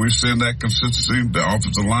 And we've seen that consistency, the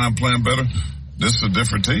offensive line playing better. This is a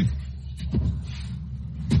different team.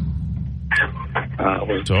 I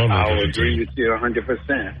would agree with you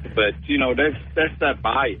 100%. But, that's that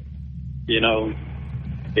bias.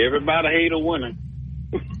 Everybody hate a winner.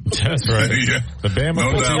 That's right. Yeah. The Bama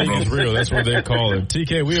fatigue is real. That's what they call it.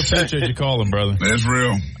 TK, we appreciate you calling, brother. That's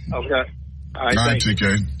real. Okay. All right,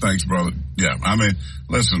 TK. Thanks, brother. Yeah, I mean,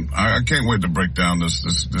 listen, I can't wait to break down this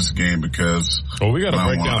game because... Well, we got to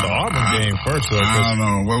break down the Auburn game first, though. I don't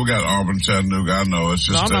know. Well, we got Auburn, Chattanooga. I know. It's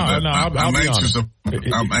just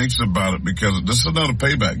I'm anxious about it because this is another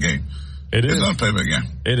payback game. It is. It's not a payback game.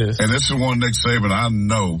 It is. And this is one Nick Saban I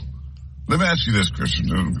know. Let me ask you this, Christian,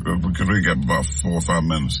 because we got about 4 or 5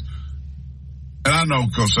 minutes. And I know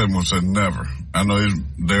Coach Saban will say never. I know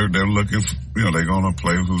they're looking for, they're going to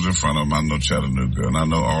play who's in front of them. I know Chattanooga, and I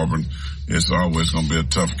know Auburn. It's always going to be a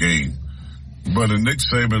tough game. But in Nick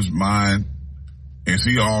Saban's mind, is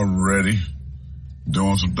he already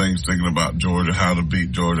doing some things, thinking about Georgia, how to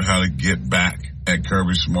beat Georgia, how to get back at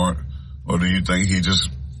Kirby Smart? Or do you think he just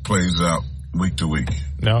plays out week to week?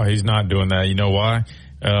 No, he's not doing that. You know why?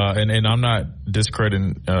 And I'm not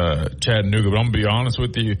discrediting Chattanooga, but I'm going to be honest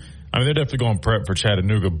with you. I mean, they're definitely going to prep for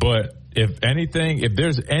Chattanooga, but if anything, if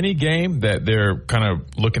there's any game that they're kind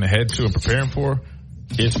of looking ahead to and preparing for,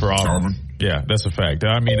 it's for Auburn. Yeah, that's a fact.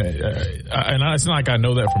 I mean, and it's not like I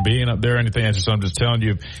know that from being up there or anything. I'm just telling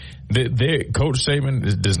you, Coach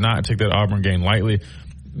Saban does not take that Auburn game lightly.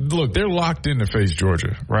 Look, they're locked in to face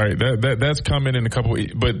Georgia, right? That's coming in a couple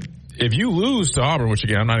weeks, but if you lose to Auburn, which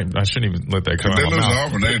again, I shouldn't even let that come out. If they lose to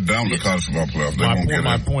Auburn, they're down the college football playoff.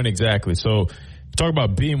 My point exactly. So talk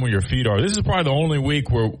about being where your feet are. This is probably the only week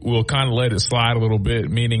where we'll kind of let it slide a little bit,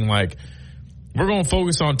 meaning like we're going to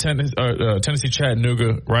focus on Tennessee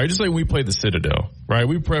Chattanooga, right? Just like we played the Citadel, right?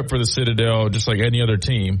 We prep for the Citadel just like any other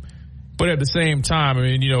team. But at the same time, I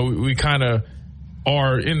mean, we kind of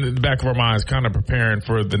are in the back of our minds kind of preparing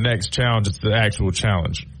for the next challenge. It's the actual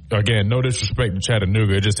challenge. Again, no disrespect to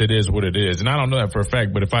Chattanooga. It is what it is. And I don't know that for a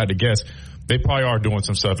fact, but if I had to guess, they probably are doing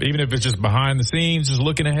some stuff, even if it's just behind the scenes, just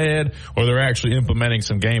looking ahead, or they're actually implementing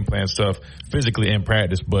some game plan stuff physically in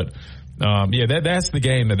practice. But, that's the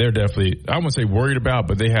game that they're definitely, I wouldn't say worried about,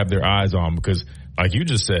 but they have their eyes on because, like you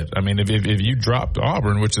just said, I mean, if you drop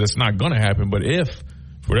Auburn, which that's not going to happen, but if,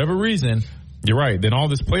 for whatever reason, you're right, then all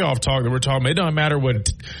this playoff talk that we're talking about, it doesn't matter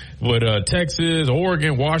what Texas,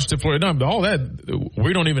 Oregon, Washington, Florida, all that,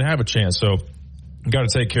 we don't even have a chance. So, you got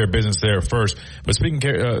to take care of business there first. But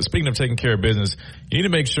speaking of taking care of business, you need to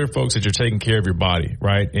make sure, folks, that you're taking care of your body,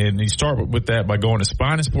 right? And you start with that by going to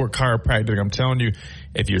Spine and Sport Chiropractic. I'm telling you,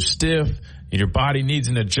 if you're stiff and your body needs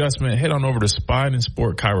an adjustment, head on over to Spine and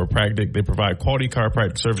Sport Chiropractic. They provide quality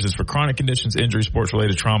chiropractic services for chronic conditions, injury,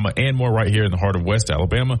 sports-related trauma, and more right here in the heart of West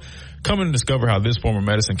Alabama. Come in and discover how this form of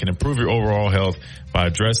medicine can improve your overall health by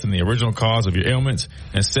addressing the original cause of your ailments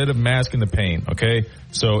instead of masking the pain, okay?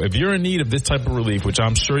 So if you're in need of this type of relief, which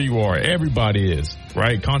I'm sure you are, everybody is,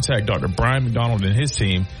 right? Contact Dr. Brian McDonald and his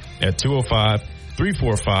team at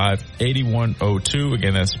 345-8102.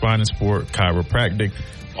 Again, that's Spine and Sport Chiropractic.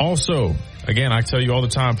 Also, again, I tell you all the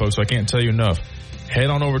time, folks, so I can't tell you enough. Head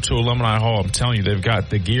on over to Alumni Hall. I'm telling you, they've got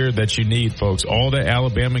the gear that you need, folks. All the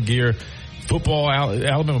Alabama gear, football,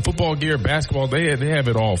 Alabama football gear, basketball, they have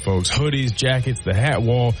it all, folks. Hoodies, jackets, the hat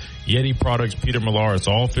wall, Yeti products, Peter Millar. It's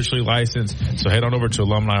all officially licensed. So head on over to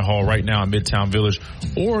Alumni Hall right now in Midtown Village.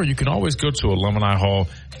 Or you can always go to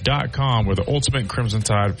alumnihall.com where the ultimate Crimson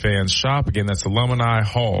Tide fans shop. Again, that's Alumni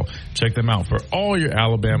Hall. Check them out for all your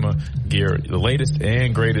Alabama gear, the latest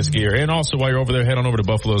and greatest gear. And also while you're over there, head on over to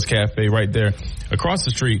Buffalo's Cafe right there across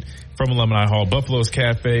the street from Alumni Hall. Buffalo's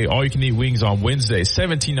Cafe, all you can eat wings on Wednesday,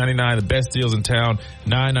 $17.99, the best deals in town,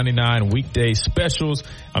 $9.99 weekday specials.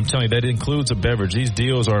 I'm telling you, that includes a beverage. These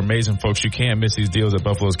deals are amazing, folks. You can't miss these deals at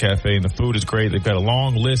Buffalo's Cafe, and the food is great. They've got a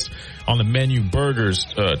long list on the menu: burgers,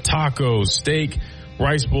 tacos, steak,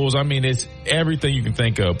 rice bowls. I mean, it's everything you can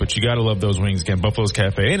think of, but you got to love those wings. Again, Buffalo's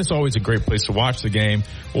Cafe. And it's always a great place to watch the game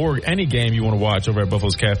or any game you want to watch over at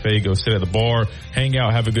Buffalo's Cafe. Go sit at the bar, hang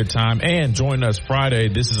out, have a good time, and join us Friday.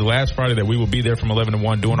 This is the last Friday that we will be there from 11 to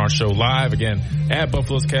 1 doing our show live. Again, at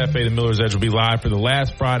Buffalo's Cafe, the Miller's Edge will be live for the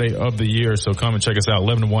last Friday of the year. So come and check us out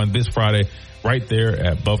 11 to 1 this Friday right there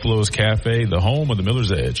at Buffalo's Cafe, the home of the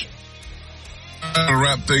Miller's Edge. To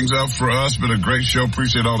wrap things up for us, been a great show.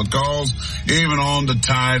 Appreciate all the calls, even on the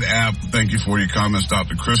Tide app. Thank you for your comments,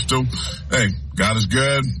 Dr. Crystal. Hey, God is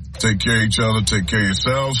good. Take care of each other. Take care of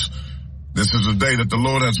yourselves. This is the day that the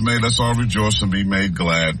Lord has made. Let's all rejoice and be made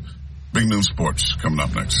glad. Big News Sports coming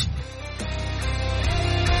up next.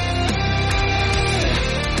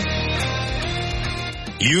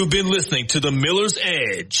 You've been listening to the Miller's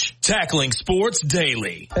Edge, tackling sports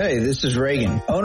daily. Hey, this is Reagan.